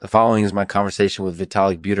The following is my conversation with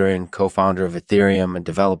Vitalik Buterin, co-founder of Ethereum and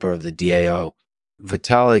developer of the DAO.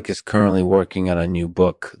 Vitalik is currently working on a new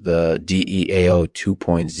book, the DEAO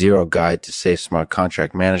 2.0 Guide to Safe Smart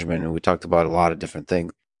Contract Management, and we talked about a lot of different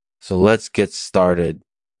things. So let's get started.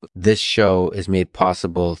 This show is made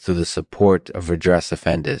possible through the support of Redress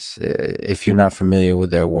Offenders. If you're not familiar with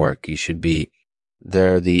their work, you should be.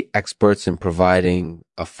 They're the experts in providing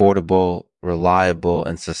affordable, reliable,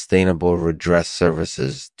 and sustainable redress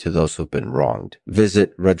services to those who've been wronged.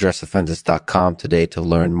 Visit redressoffenders.com today to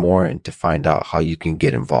learn more and to find out how you can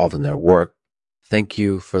get involved in their work. Thank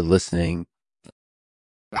you for listening.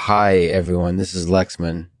 Hi, everyone. This is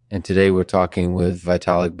Lexman, and today we're talking with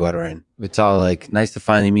Vitalik Buterin. Vitalik, nice to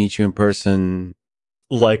finally meet you in person.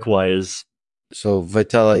 Likewise. So,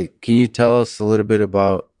 Vitalik, can you tell us a little bit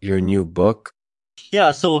about your new book?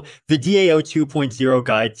 Yeah, so the DAO 2.0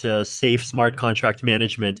 Guide to Safe Smart Contract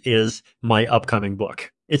Management is my upcoming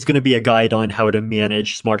book. It's going to be a guide on how to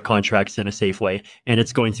manage smart contracts in a safe way, and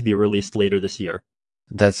it's going to be released later this year.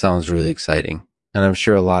 That sounds really exciting, and I'm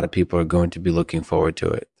sure a lot of people are going to be looking forward to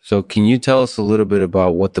it. So can you tell us a little bit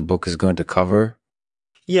about what the book is going to cover?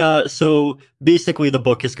 Yeah, so basically the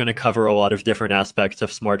book is going to cover a lot of different aspects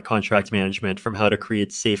of smart contract management, from how to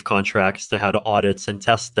create safe contracts to how to audit and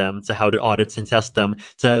test them, to how to audit and test them,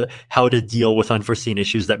 to how to deal with unforeseen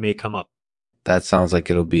issues that may come up. That sounds like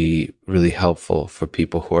it'll be really helpful for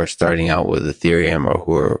people who are starting out with Ethereum or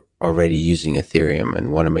who are already using Ethereum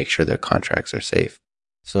and want to make sure their contracts are safe.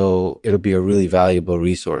 So it'll be a really valuable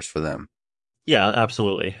resource for them. Yeah,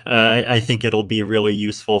 absolutely. I think it'll be really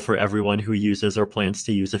useful for everyone who uses or plans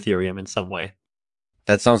to use Ethereum in some way.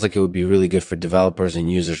 That sounds like it would be really good for developers and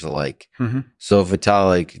users alike. So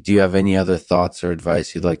Vitalik, do you have any other thoughts or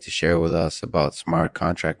advice you'd like to share with us about smart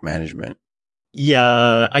contract management?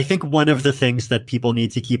 Yeah, I think one of the things that people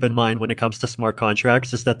need to keep in mind when it comes to smart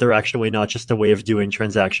contracts is that they're actually not just a way of doing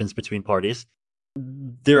transactions between parties.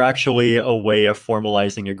 They're actually a way of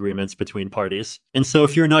formalizing agreements between parties. And so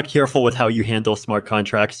if you're not careful with how you handle smart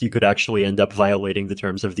contracts, you could actually end up violating the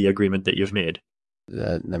terms of the agreement that you've made.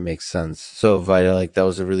 That makes sense. So Vitalik, that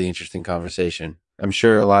was a really interesting conversation. I'm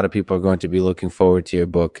sure a lot of people are going to be looking forward to your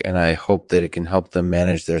book, and I hope that it can help them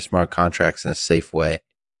manage their smart contracts in a safe way.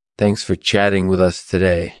 Thanks for chatting with us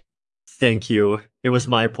today. Thank you. It was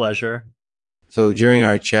my pleasure. So during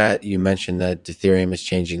our chat, you mentioned that Ethereum is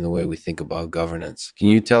changing the way we think about governance. Can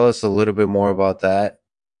you tell us a little bit more about that?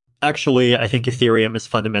 Actually, I think Ethereum is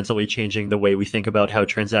fundamentally changing the way we think about how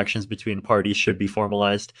transactions between parties should be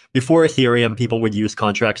formalized. Before Ethereum, people would use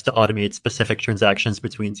contracts to automate specific transactions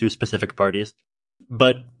between two specific parties.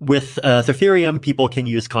 But with Ethereum, people can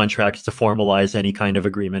use contracts to formalize any kind of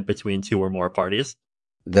agreement between two or more parties.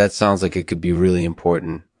 That sounds like it could be really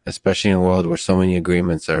important, especially in a world where so many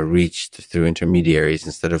agreements are reached through intermediaries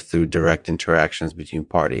instead of through direct interactions between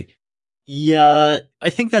parties. Yeah,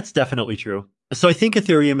 I think that's definitely true. So I think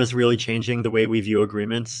Ethereum is really changing the way we view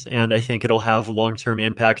agreements, and I think it'll have long-term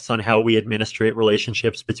impacts on how we administrate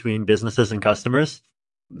relationships between businesses and customers.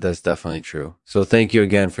 That's definitely true. So thank you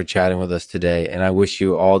again for chatting with us today, and I wish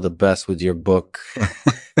you all the best with your book.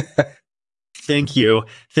 Thank you.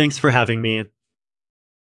 Thanks for having me.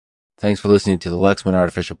 Thanks for listening to the Lexman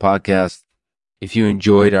Artificial Podcast. If you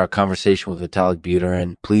enjoyed our conversation with Vitalik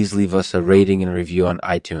Buterin, please leave us a rating and review on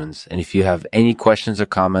iTunes. And if you have any questions or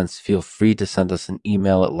comments, feel free to send us an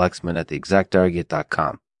email at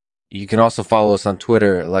lexman@theexacttarget.com. You can also follow us on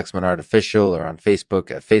Twitter at LexmanArtificial or on Facebook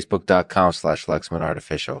at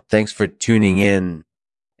facebook.com/LexmanArtificial. Thanks for tuning in.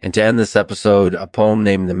 And to end this episode, a poem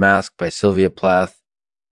named The Mask by Sylvia Plath.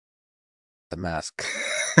 The Mask.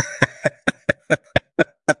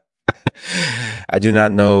 I do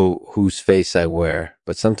not know whose face I wear,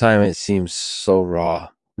 but sometimes it seems so raw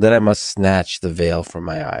that I must snatch the veil from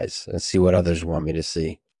my eyes and see what others want me to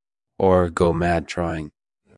see, or go mad trying.